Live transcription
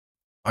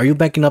Are you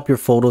backing up your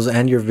photos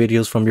and your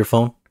videos from your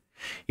phone?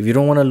 If you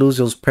don't want to lose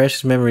those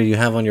precious memory you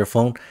have on your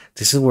phone,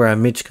 this is where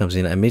Immich comes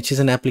in. Immich is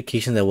an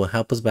application that will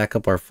help us back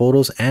up our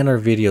photos and our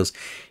videos.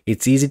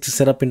 It's easy to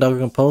set up in Docker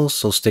Compose,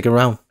 so stick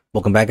around.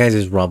 Welcome back, guys.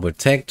 It's Rob with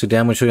Tech. Today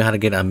I'm going to show you how to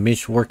get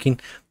Immich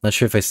working. Not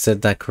sure if I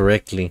said that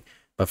correctly,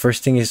 but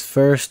first thing is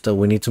first,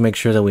 we need to make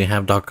sure that we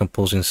have Docker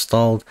Compose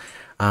installed.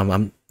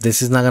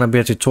 This is not going to be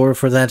a tutorial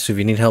for that, so if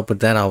you need help with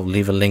that, I'll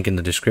leave a link in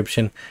the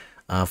description.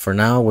 For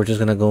now, we're just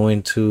going to go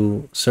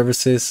into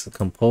Services,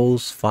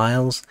 Compose,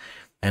 Files,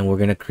 and we're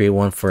going to create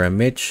one for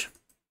Immich.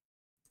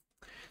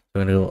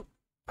 We're going to do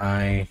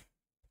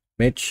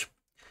Immich.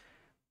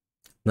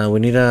 Now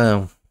we need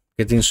to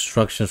get the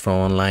instructions from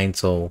online,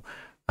 so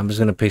I'm just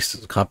going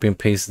to copy and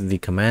paste the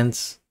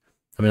commands.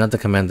 I mean, not the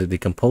command, the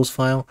compose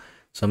file.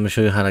 So I'm going to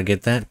show you how to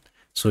get that.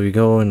 So you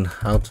go in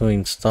how to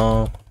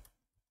install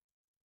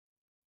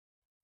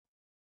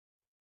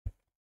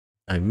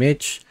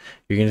Immich.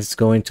 You're going to just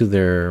go into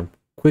their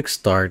quick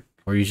start,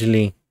 or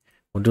usually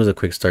we'll do the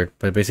quick start,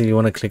 but basically you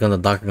want to click on the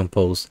Docker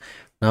Compose.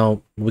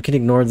 Now we can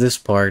ignore this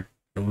part.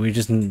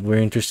 We're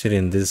interested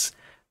in this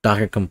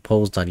Docker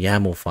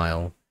Compose.yaml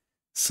file.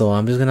 So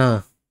I'm just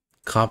gonna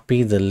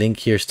copy the link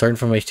here, starting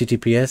from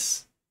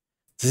HTTPS.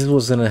 This is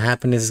what's gonna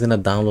happen. Is it's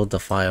gonna download the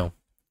file.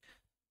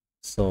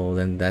 So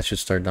then that should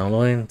start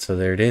downloading. So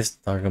there it is,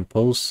 Docker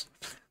Compose.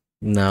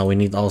 Now we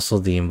need also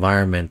the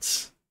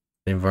environments,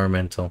 the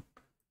environmental.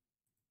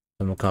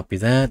 I'm gonna copy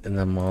that, and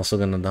I'm also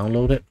gonna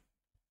download it.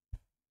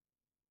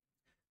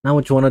 Now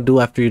what you want to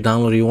do after you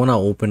download it, you want to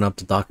open up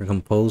the Docker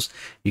Compose.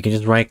 You can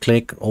just right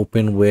click,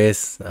 open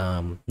with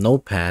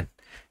Notepad,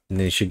 and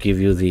then it should give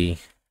you the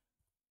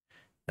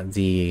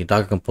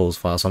Docker Compose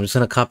file. So I'm just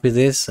going to copy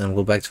this and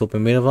go back to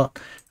openmediavault.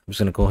 I'm just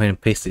going to go ahead and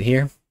paste it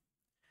here.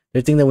 The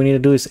other thing that we need to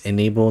do is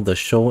enable the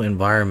show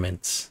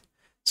environments.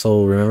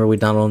 So remember, we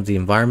download the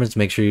environments.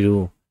 Make sure you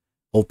do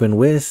open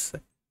with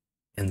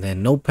and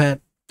then Notepad.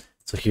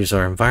 So here's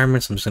our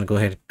environments. I'm just going to go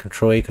ahead and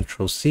Control A,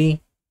 Control C.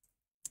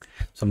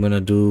 So I'm going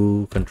to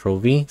do Control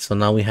V. So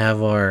now we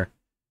have our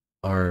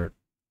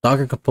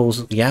Docker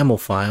Compose YAML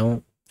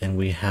file, and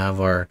we have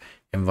our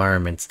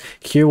environments.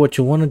 Here what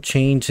you want to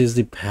change is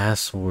the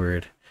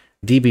password,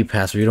 DB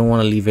password. You don't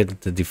want to leave it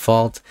at the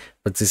default,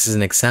 but this is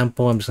an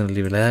example. I'm just going to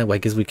leave it like that. Well, I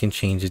guess we can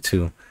change it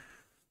to,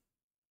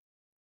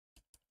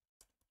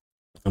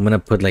 I'm going to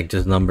put like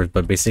just numbers,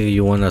 but basically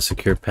you want a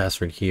secure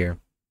password here.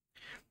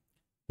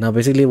 Now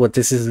basically what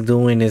this is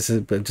doing is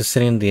just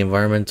setting the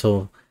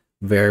environmental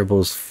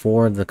variables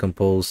for the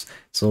compose.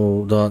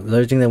 So the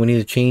other thing that we need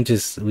to change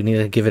is we need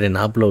to give it an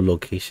upload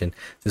location.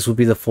 This will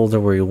be the folder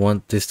where you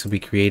want this to be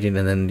created,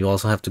 and then you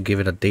also have to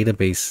give it a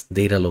database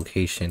data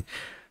location.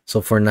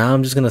 So for now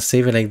I'm just going to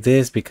save it like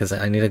this because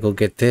I need to go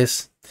get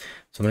this.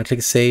 So I'm going to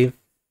click save.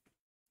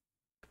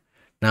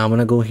 Now I'm going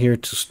to go here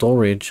to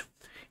storage,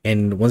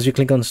 and once you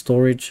click on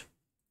storage,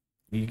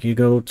 you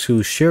go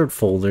to shared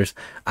folders.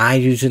 I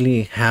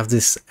usually have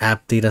this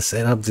app data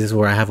set up. This is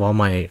where I have all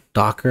my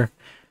Docker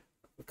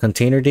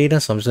container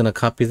data. So I'm just going to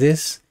copy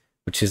this,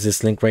 which is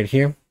this link right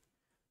here.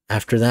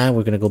 After that,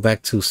 we're going to go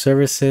back to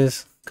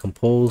services,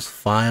 compose,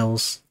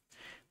 files.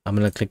 I'm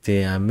going to click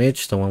the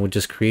Immich, the one we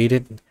just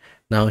created.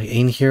 Now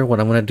in here, what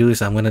I'm going to do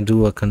is I'm going to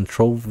do a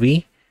Control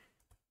V.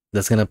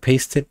 That's going to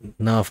paste it.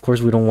 Now, of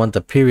course, we don't want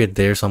the period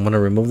there, so I'm going to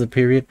remove the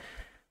period.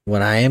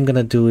 What I am going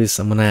to do is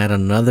I'm going to add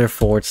another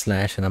 / and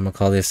I'm going to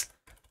call this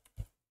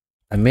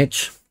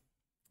Immich.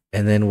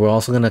 And then we're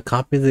also going to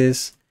copy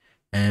this,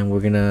 and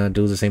we're going to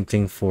do the same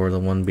thing for the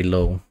one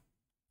below.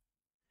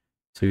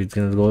 So you're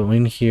going to go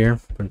in here,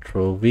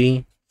 Control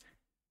V.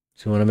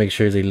 So you want to make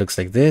sure that it looks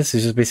like this.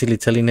 It's just basically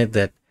telling it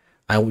that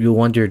you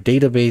want your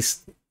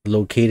database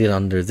located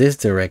under this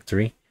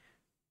directory.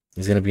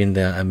 It's going to be in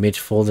the Immich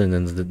folder and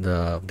then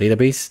the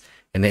database.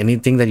 And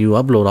anything that you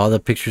upload, all the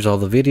pictures, all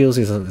the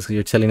videos,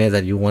 you're telling it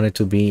that you want it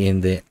to be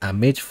in the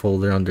Immich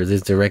folder under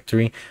this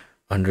directory,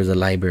 under the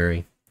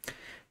library.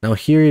 Now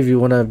here, if you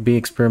want to be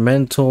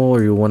experimental,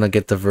 or you want to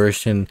get the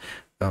version,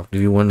 if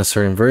you want a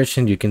certain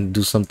version, you can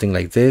do something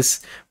like this,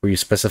 where you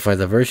specify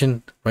the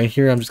version. Right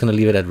here, I'm just going to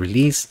leave it at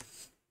release.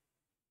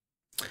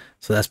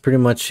 So that's pretty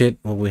much it,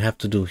 what we have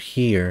to do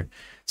here.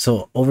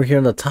 So over here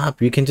on the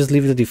top, you can just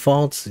leave the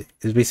defaults.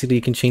 It's basically,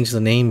 you can change the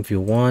name if you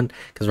want,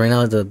 because right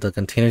now the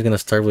container is going to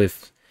start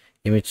with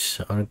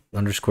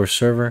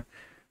Immich_server.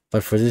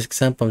 But for this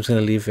example, I'm just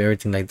going to leave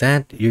everything like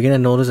that. You're going to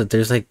notice that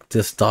there's like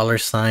this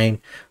 $sign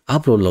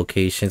upload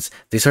locations.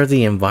 These are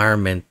the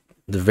environment,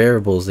 the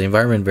variables, the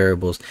environment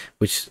variables,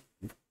 which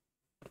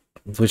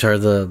are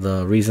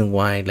the reason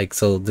why, like,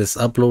 so this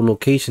upload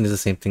location is the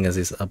same thing as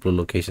this upload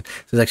location.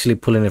 So it's actually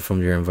pulling it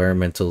from your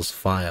environmentals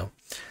file.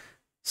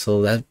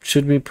 So that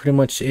should be pretty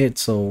much it.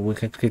 So we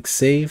can click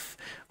save.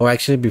 Or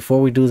actually,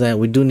 before we do that,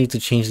 we do need to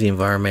change the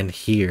environment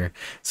here.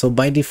 So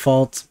by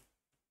default,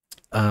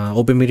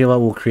 openmediavault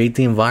will create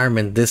the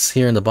environment. This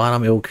here in the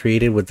bottom, it will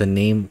create it with the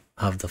name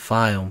of the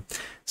file.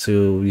 So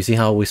you see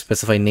how we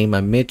specify name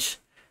Immich.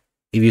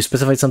 If you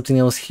specify something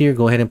else here,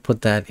 go ahead and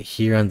put that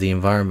here on the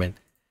environment.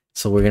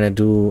 So we're gonna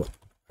do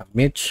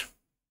Immich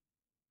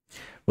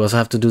We also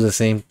have to do the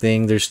same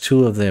thing. There's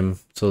two of them,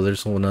 so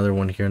there's another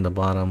one here in the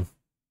bottom.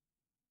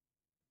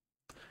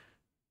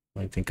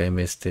 I think I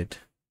missed it.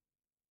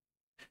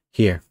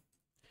 Here.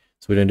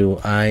 So we're gonna do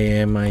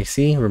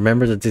Immic.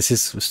 Remember that this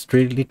is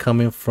strictly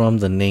coming from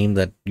the name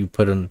that you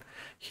put on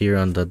here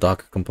on the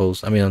Docker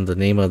compose. I mean on the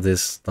name of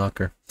this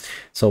Docker.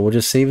 So we'll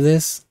just save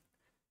this.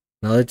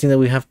 Another thing that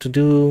we have to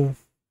do,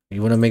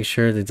 you want to make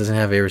sure that it doesn't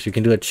have errors. You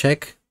can do a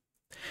check.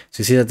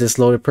 So you see that this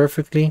loaded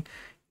perfectly.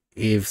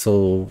 If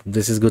so,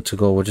 this is good to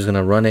go. We're just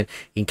gonna run it.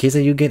 In case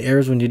that you get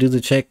errors when you do the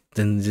check,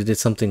 then you did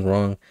something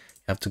wrong. You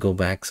have to go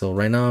back. So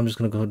right now I'm just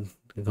gonna go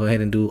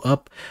ahead and do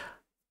up.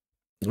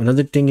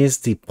 Another thing is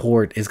the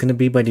port is going to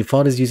be by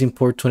default is using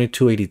port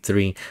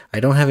 2283.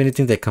 I don't have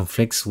anything that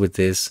conflicts with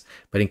this,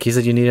 but in case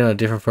that you need a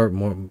different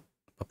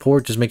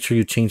port, just make sure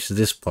you change to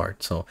this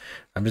part. So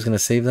I'm just going to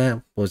save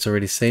that. Well, it's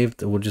already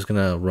saved. We're just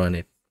going to run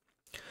it.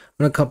 I'm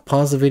going to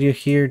pause the video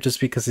here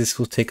just because this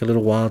will take a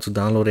little while to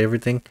download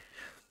everything.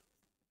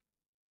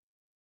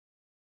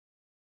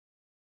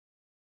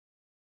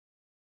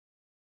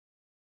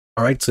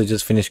 Alright, so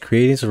just finished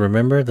creating. So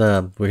remember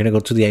we're gonna go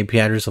to the IP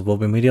address of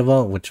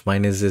openmediavault, which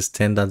mine is this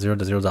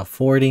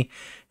 10.0.0.40,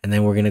 and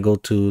then we're gonna go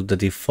to the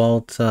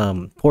default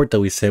port that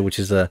we set, which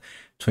is a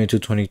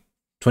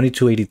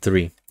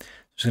 2283.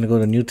 Just gonna go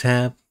to new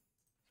tab.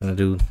 I'm gonna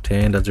do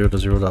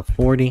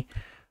 10.0.0.40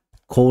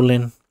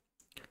 colon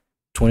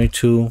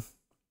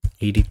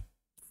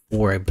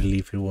 2284, I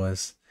believe it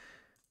was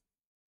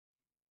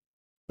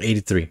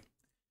 83.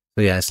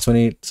 So yeah, it's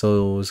 20.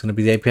 So it's gonna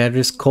be the IP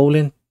address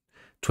colon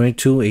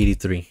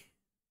 2283.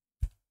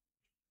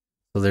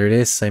 So there it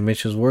is.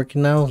 Immich is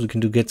working now. We can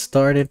do get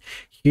started.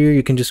 Here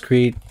you can just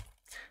create.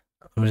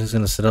 I'm just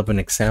gonna set up an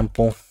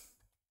example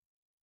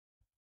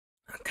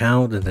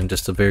account and then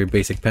just a very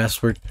basic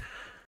password.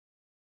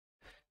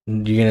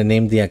 You're gonna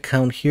name the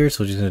account here.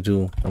 So I'm gonna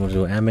do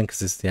admin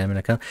because it's the admin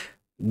account.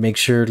 Make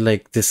sure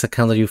like this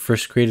account that you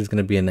first created is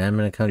gonna be an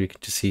admin account. You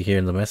can just see here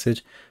in the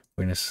message.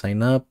 We're gonna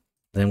sign up.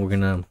 Then we're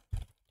gonna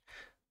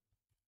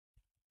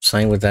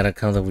sign with that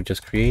account that we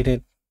just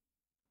created.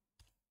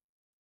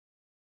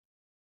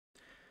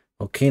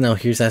 Okay, now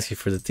here's asking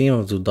for the theme.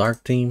 I'll do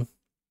dark theme.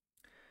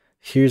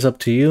 Here's up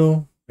to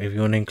you if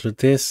you want to include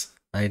this.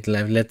 I've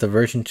let the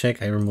version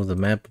check. I remove the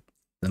map.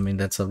 I mean,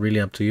 that's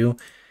really up to you.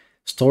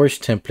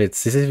 Storage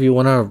templates. This is if you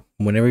want to,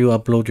 whenever you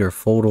upload your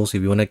photos,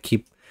 if you want to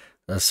keep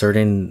a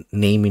certain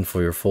naming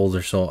for your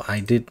folder. So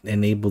I did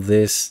enable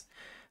this.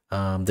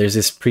 There's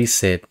this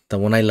preset. The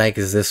one I like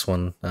is this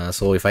one.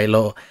 So if I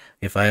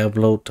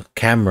upload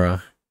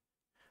camera,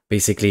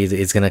 basically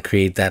it's gonna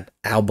create that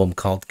album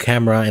called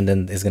camera, and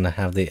then it's gonna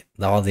have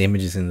all the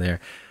images in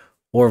there,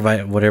 or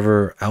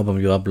whatever album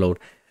you upload.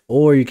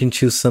 Or you can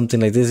choose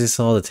something like this. Is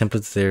all the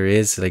templates there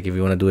is. Like if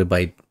you want to do it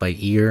by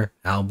year,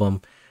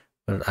 album,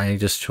 but I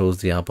just chose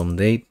the album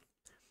date.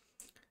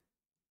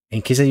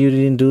 In case that you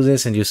didn't do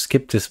this and you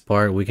skip this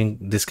part,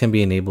 this can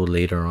be enabled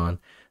later on.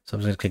 So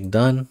I'm just gonna click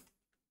done,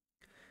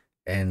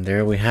 and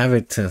there we have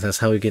it. That's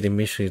how we get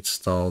Immich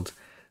installed.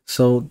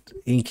 So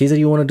in case that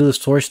you want to do the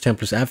storage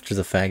templates after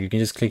the fact, you can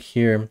just click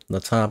here on the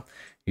top.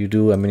 You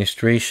do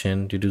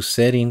administration, you do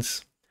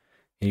settings,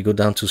 and you go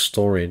down to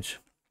storage.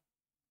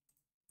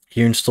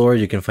 Here in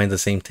storage, you can find the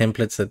same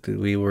templates that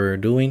we were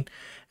doing.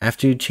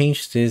 After you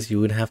change this,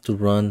 you would have to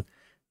run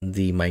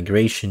the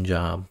migration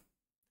job.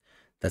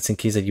 That's in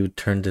case that you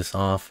turn this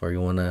off or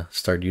you want to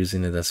start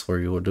using it. That's where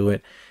you will do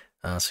it.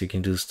 So you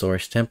can do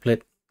storage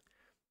template.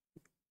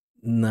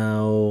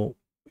 Now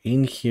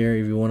in here,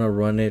 if you want to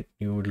run it,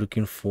 you're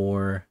looking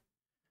for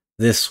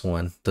this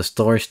one, the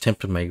storage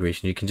template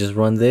migration. You can just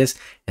run this,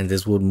 and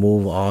this would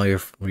move all your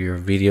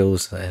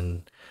videos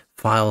and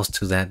files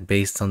to that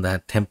based on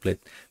that template.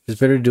 It's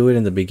better to do it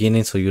in the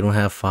beginning so you don't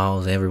have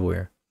files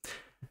everywhere.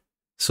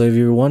 So if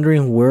you're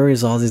wondering where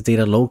is all this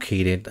data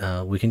located,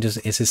 we can just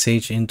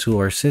SSH into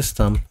our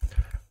system,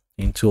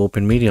 into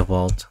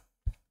openmediavault.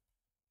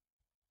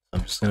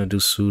 I'm just gonna do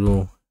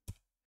sudo.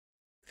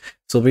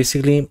 So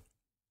basically,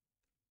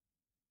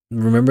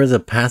 remember the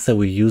path that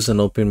we use on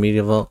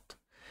openmediavault.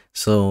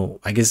 So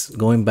I guess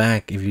going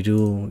back, if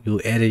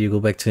you edit, you go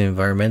back to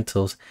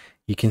environmentals,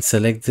 you can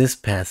select this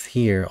path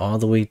here all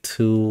the way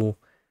to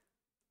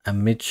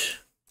Immich.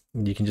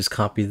 You can just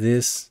copy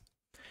this,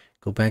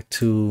 go back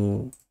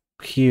to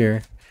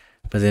here,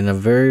 but in the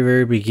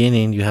very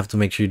beginning, you have to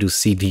make sure you do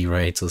CD,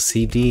 right? So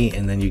CD,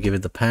 and then you give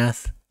it the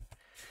path.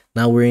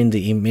 Now we're in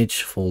the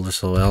Immich folder,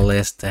 so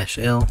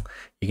ls-l.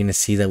 You're gonna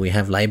see that we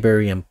have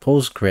library and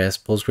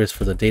Postgres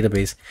for the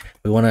database.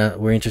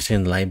 We're interested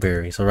in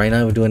library. So right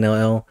now we're doing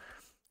ls-l.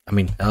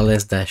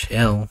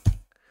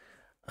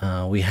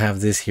 We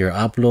have this here,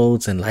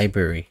 uploads and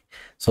library.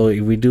 So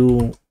if we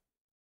do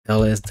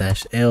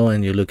ls-l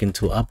and you look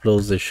into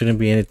uploads, there shouldn't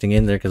be anything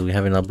in there because we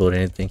haven't uploaded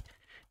anything.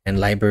 And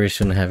library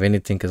shouldn't have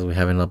anything because we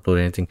haven't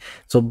uploaded anything.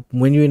 So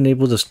when you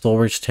enable the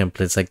storage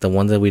templates, like the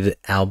one that we did,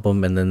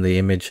 album and then the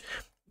image,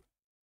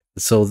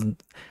 so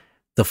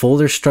the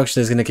folder structure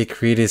that's going to get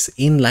created is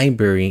in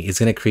library. It's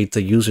going to create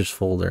the users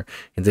folder.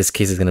 In this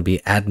case, it's going to be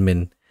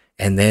admin.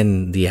 and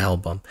then the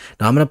album.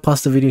 Now I'm going to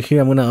pause the video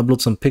here. I'm going to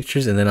upload some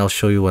pictures and then I'll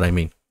show you what I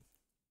mean.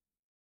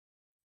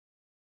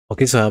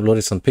 Okay, so I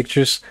uploaded some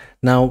pictures.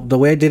 Now, the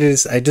way I did it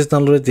is I just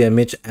downloaded the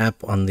Immich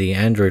app on the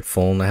Android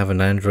phone. I have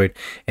an Android,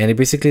 and it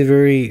basically is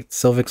very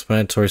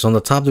self-explanatory. So on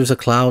the top, there's a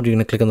cloud. You're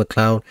going to click on the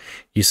cloud.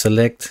 You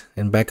select,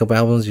 in backup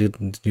albums, you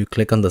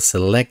click on the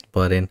select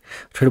button.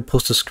 Try to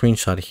post a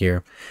screenshot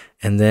here.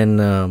 And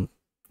then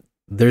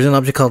there's an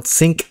object called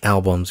sync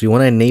albums. You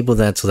want to enable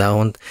that so that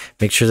one,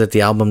 make sure that the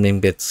album name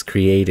gets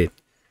created.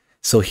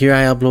 So here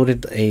I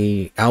uploaded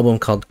a album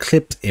called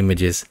clipped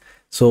images.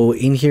 So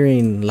in here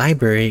in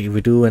library, if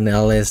we do an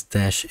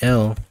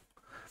ls-l,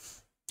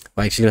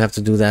 well, actually you have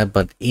to do that,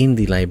 but in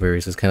the library,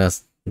 so it's kind of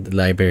the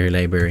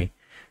library.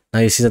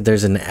 Now you see that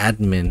there's an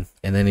admin,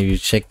 and then if you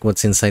check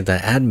what's inside the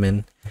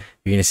admin,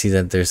 you're gonna see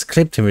that there's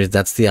clipped images.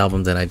 That's the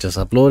album that I just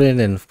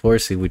uploaded, and of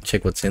course, if we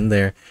check what's in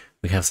there,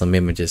 we have some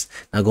images.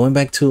 Now going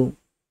back to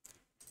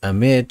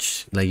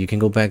Immich, like you can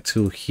go back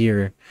to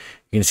here,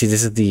 you can see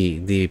this is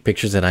the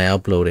pictures that I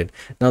uploaded.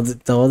 Now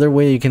the other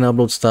way you can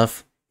upload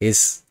stuff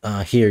is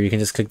here. You can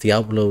just click the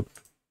upload,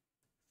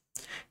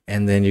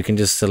 and then you can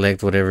just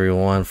select whatever you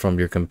want from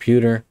your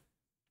computer.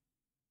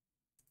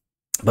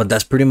 But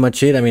that's pretty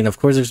much it. I mean, of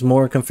course, there's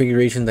more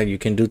configuration that you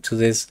can do to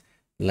this.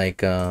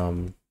 Like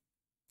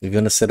you're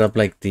gonna set up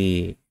like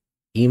the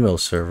email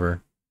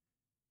server.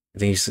 I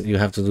think you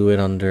have to do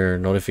it under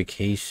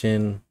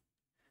notification.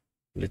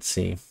 Let's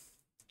see.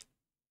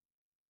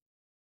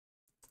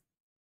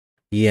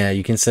 Yeah,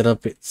 you can set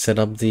up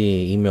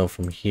the email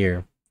from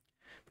here.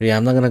 But yeah,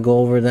 I'm not gonna go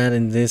over that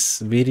in this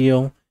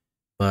video,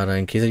 but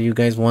in case you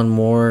guys want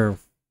more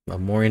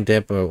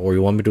in-depth, or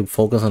you want me to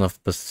focus on a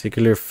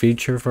particular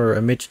feature for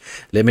Immich,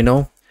 let me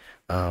know.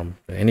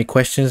 Any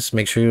questions,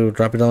 make sure you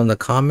drop it down in the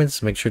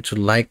comments. Make sure to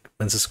like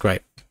and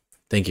subscribe.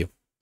 Thank you.